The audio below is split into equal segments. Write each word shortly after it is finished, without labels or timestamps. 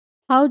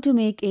How to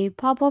make a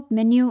pop-up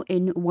menu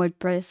in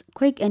WordPress.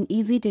 Quick and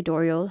easy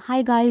tutorial.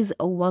 Hi guys,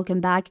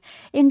 welcome back.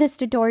 In this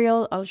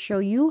tutorial, I'll show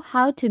you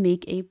how to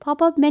make a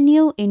pop-up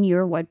menu in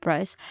your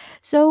WordPress.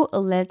 So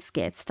let's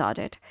get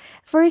started.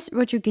 First,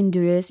 what you can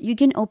do is you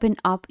can open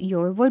up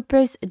your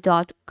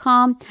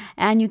WordPress.com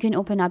and you can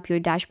open up your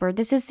dashboard.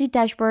 This is the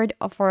dashboard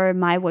for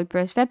my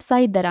WordPress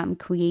website that I'm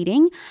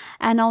creating,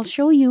 and I'll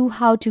show you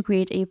how to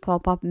create a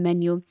pop-up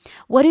menu.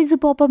 What is the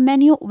pop-up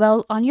menu?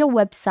 Well, on your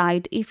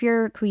website, if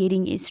you're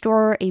creating a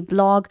store, a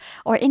blog,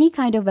 or any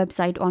kind of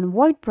website on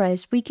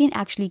WordPress, we can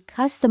actually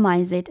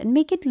customize it and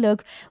make it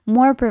look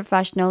more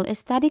professional,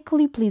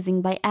 aesthetically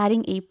pleasing by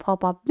adding a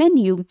pop-up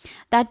menu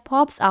that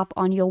pops up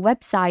on your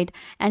website,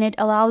 and it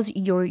allows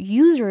your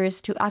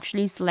users to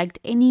actually select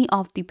any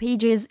of the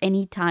pages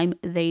anytime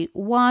they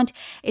want.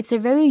 It's a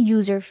very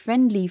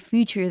user-friendly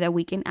feature that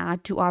we can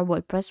add to our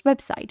WordPress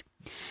website.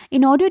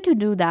 In order to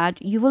do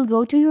that, you will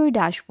go to your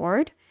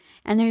dashboard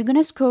and then you're going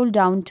to scroll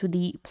down to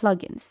the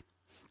plugins.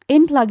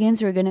 In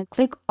plugins, you're going to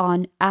click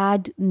on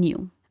add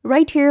new.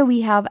 Right here,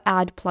 we have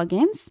add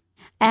plugins.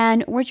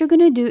 And what you're going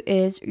to do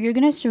is you're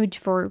going to search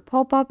for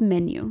pop-up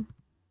menu.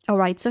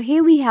 Alright, so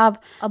here we have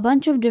a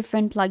bunch of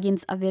different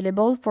plugins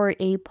available for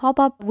a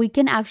pop-up. We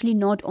can actually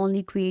not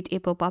only create a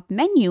pop-up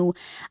menu,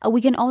 we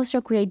can also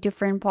create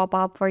different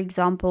pop-up, for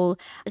example,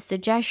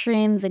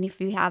 suggestions, and if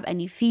you have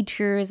any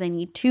features,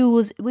 any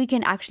tools, we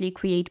can actually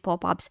create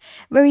pop-ups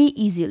very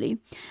easily.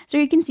 So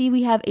you can see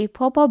we have a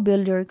pop-up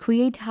builder,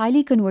 create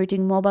highly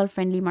converting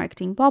mobile-friendly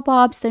marketing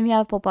pop-ups. Then we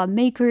have pop-up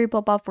maker,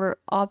 pop-up for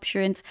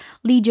options,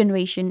 lead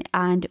generation,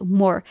 and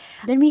more.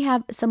 Then we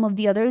have some of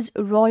the others,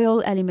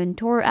 Royal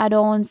Elementor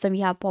add-ons. Then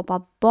we have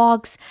pop-up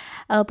box,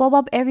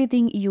 pop-up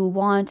everything you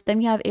want. Then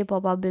we have a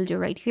pop-up builder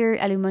right here,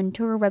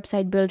 Elementor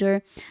website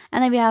builder,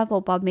 and then we have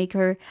pop-up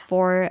maker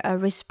for a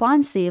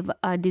responsive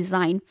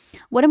design.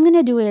 What I'm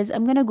gonna do is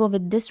I'm gonna go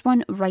with this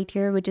one right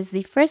here, which is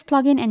the first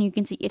plugin, and you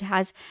can see it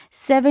has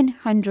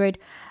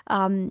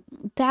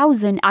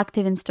 700,000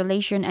 active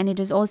installation, and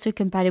it is also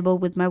compatible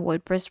with my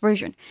WordPress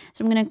version.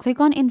 So I'm gonna click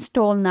on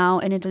install now,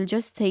 and it'll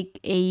just take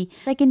a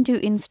second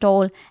to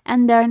install,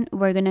 and then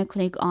we're gonna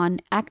click on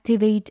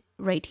activate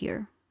right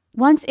here.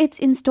 Once it's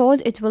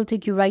installed, it will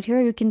take you right here.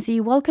 You can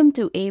see welcome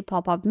to a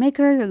pop-up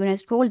maker. You're going to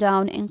scroll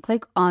down and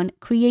click on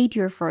create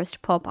your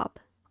first pop-up.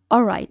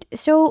 Alright,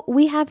 so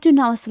we have to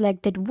now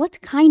select that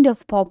what kind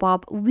of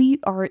pop-up we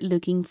are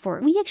looking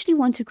for. We actually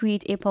want to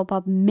create a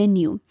pop-up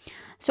menu.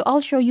 So I'll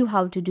show you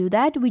how to do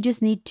that. We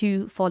just need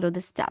to follow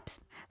the steps.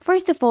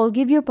 First of all,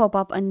 give your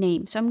pop-up a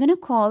name. So I'm going to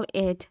call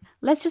it,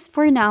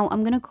 for now,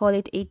 I'm going to call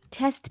it a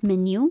test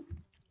menu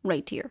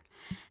right here.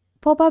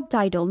 Pop-up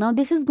title. Now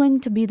this is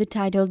going to be the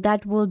title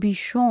that will be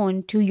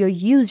shown to your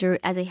user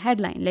as a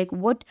headline, like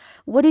what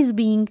is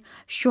being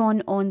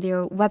shown on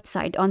their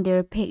website, on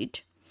their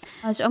page.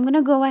 So I'm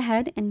gonna go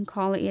ahead and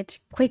call it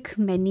quick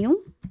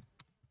menu.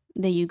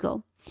 There you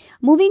go.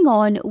 Moving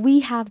on, we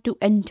have to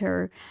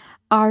enter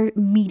our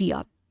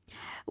media.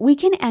 We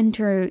can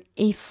enter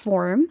a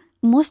form.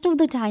 Most of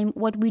the time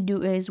what we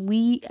do is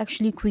we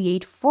actually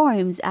create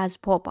forms as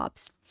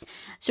pop-ups.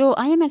 So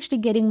I am actually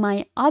getting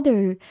my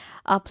other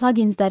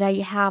plugins that I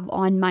have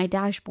on my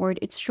dashboard.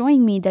 It's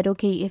showing me that,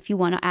 okay, if you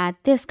want to add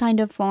this kind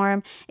of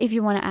form, if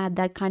you want to add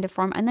that kind of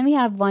form, and then we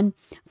have one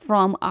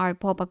from our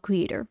Popup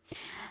Creator.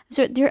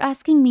 So they're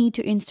asking me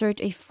to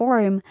insert a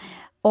form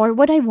or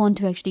what I want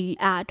to actually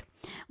add.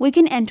 We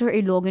can enter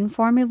a login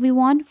form if we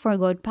want,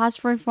 forgot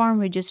password form,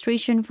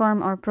 registration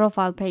form, or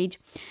profile page.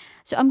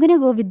 So I'm going to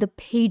go with the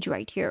page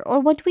right here. Or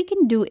what we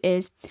can do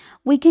is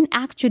we can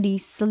actually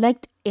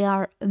select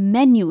our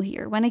menu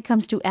here when it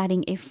comes to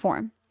adding a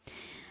form.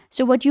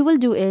 So what you will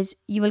do is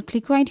you will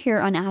click right here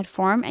on add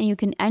form and you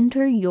can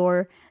enter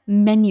your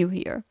menu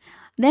here.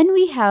 Then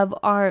we have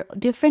our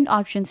different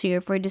options here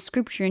for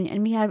description,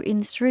 and we have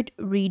insert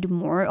read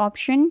more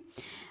option.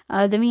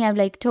 Then we have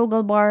like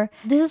toggle bar.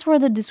 This is for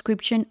the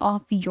description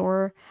of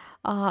your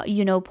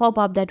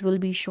pop-up that will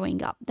be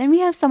showing up. Then we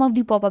have some of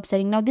the pop-up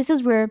setting. Now this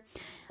is where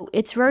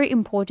it's very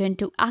important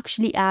to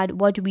actually add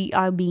what we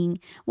are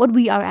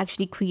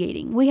actually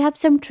creating. We have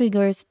some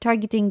triggers,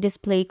 targeting,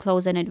 display,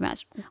 close, and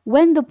advanced.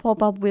 When the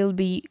pop-up will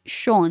be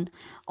shown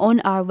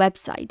on our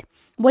website,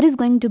 what is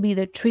going to be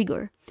the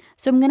trigger?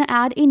 So I'm going to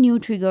add a new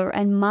trigger,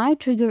 and my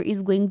trigger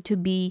is going to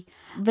be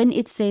when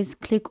it says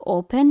click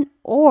open,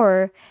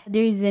 or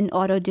there is an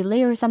auto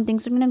delay or something.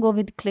 So I'm going to go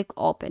with click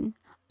open.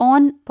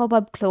 On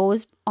pop-up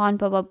close, on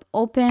pop-up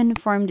open,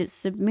 form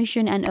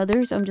submission, and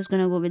others. I'm just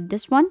going to go with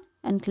this one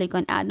and click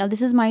on add. Now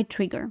this is my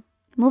trigger.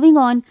 Moving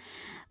on,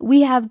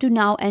 we have to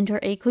now enter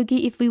a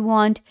cookie if we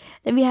want.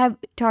 Then we have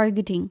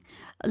targeting,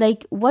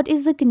 like what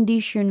is the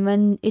condition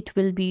when it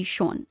will be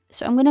shown.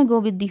 So I'm going to go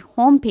with the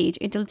home page.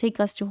 It will take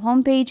us to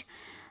home page.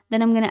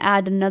 Then I'm going to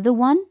add another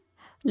one.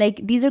 Like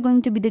these are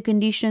going to be the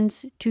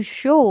conditions to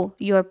show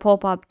your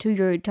pop-up to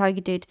your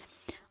targeted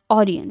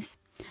audience.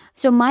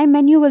 So my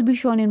menu will be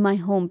shown in my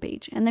home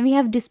page. And then we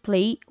have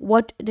display,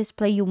 what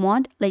display you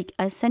want, like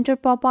a center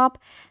pop-up,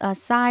 a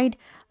side,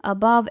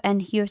 above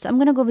and here. So I'm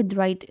gonna go with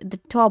the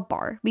top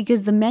bar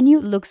because the menu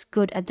looks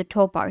good at the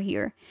top bar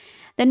here.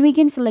 Then we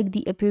can select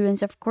the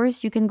appearance. Of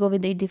course, you can go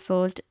with a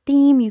default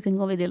theme. You can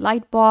go with a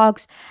light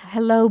box,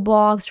 hello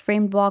box,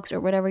 framed box, or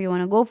whatever you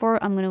want to go for.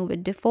 I'm going to go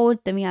with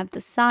default. Then we have the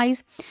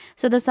size.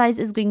 So the size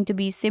is going to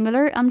be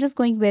similar. I'm just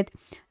going with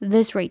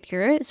this right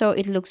here. So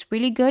it looks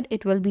really good.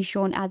 It will be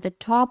shown at the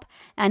top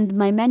and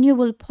my menu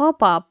will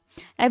pop up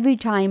every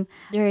time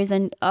there is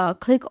an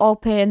click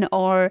open,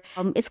 or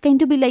it's going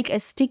to be like a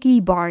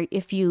sticky bar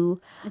if you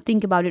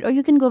think about it. Or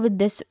you can go with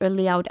this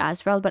layout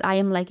as well, but I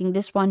am liking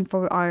this one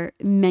for our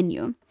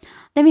menu.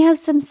 Then we have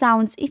some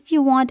sounds if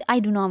you want. I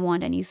do not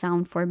want any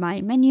sound for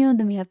my menu.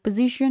 Then we have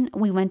position,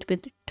 we went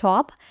with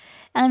top,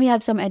 and then we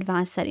have some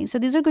advanced settings. So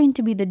these are going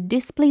to be the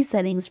display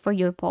settings for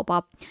your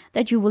pop-up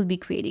that you will be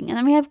creating. And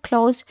then we have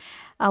close,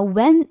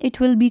 when it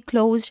will be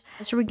closed,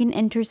 so we can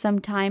enter some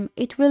time.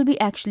 It will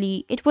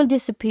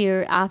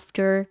disappear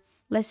after,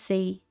 let's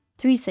say,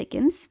 3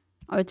 seconds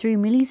or 3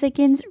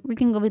 milliseconds. We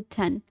can go with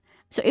 10.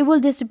 So it will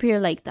disappear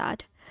like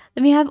that.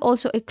 Then we have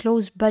also a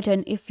close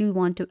button if you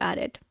want to add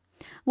it.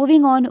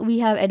 Moving on, we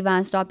have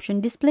advanced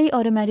option, display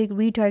automatic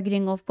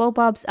retargeting of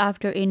pop-ups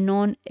after a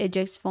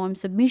non-eject form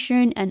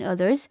submission and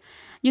others.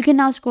 You can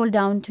now scroll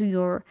down to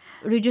your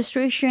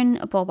registration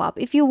pop-up.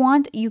 If you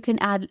want, you can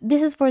add,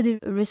 this is for the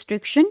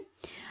restriction,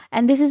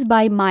 and this is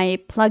by my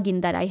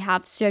plugin that I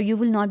have, so you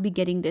will not be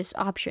getting this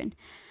option.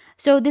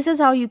 So this is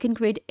how you can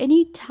create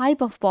any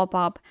type of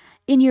pop-up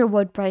in your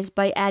WordPress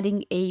by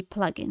adding a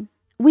plugin.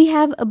 We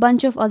have a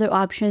bunch of other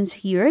options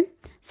here,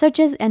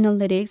 such as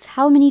analytics,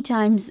 how many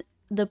times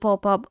the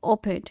pop-up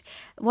opened,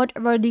 what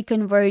were the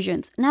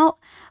conversions. Now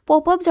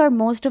pop-ups are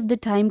most of the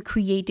time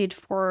created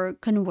for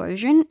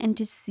conversion and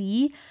to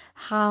see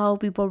how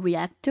people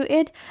react to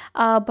it,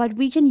 but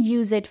we can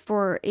use it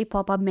for a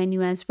pop-up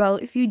menu as well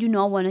if you do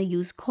not want to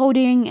use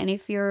coding, and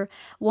if you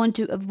want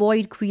to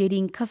avoid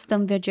creating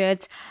custom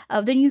widgets,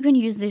 then you can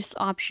use this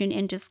option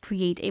and just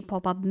create a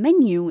pop-up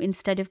menu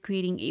instead of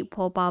creating a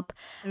pop-up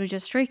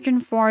registration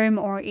form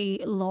or a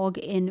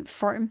login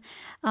form.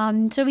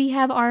 So we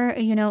have our,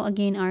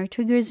 again, our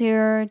triggers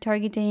here,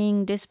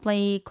 targeting,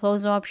 display,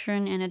 close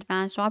option, and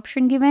advanced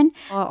option given.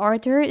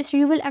 Author, so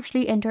you will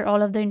actually enter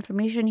all of the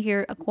information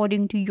here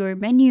according to your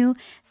menu.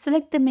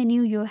 Select the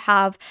menu you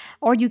have,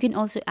 or you can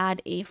also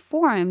add a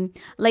form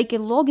like a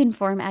login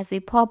form as a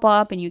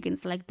pop-up, and you can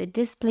select the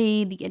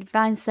display, the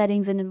advanced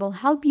settings, and it will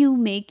help you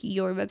make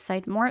your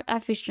website more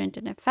efficient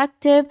and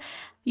effective.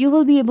 You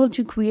will be able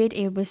to create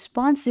a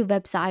responsive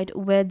website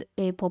with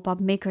a pop-up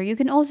maker. You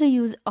can also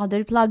use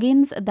other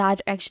plugins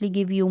that actually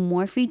give you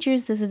more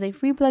features. This is a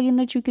free plugin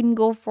that you can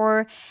go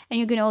for, and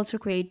you can also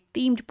create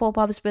themed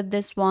pop-ups with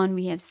this one.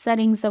 We have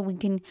settings that we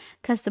can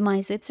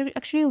customize. It's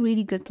actually a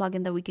really good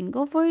plugin that we can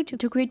go for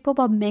to create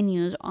pop-up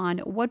menus on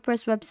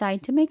WordPress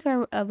website to make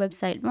our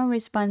website more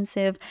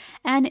responsive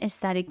and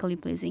aesthetically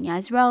pleasing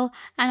as well,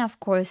 and of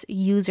course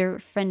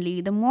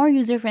user-friendly. The more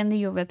user-friendly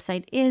your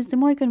website is, the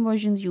more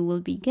conversions you will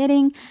be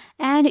getting,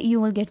 and you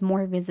will get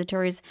more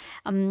visitors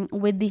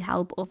with the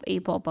help of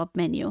a pop-up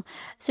menu.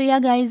 So yeah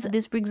guys,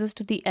 this brings us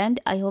to the end.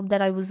 I hope that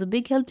I was a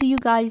big help to you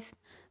guys.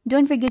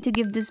 Don't forget to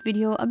give this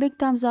video a big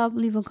thumbs up,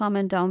 leave a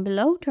comment down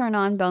below, turn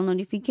on bell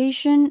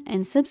notification,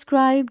 and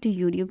subscribe to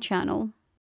YouTube channel.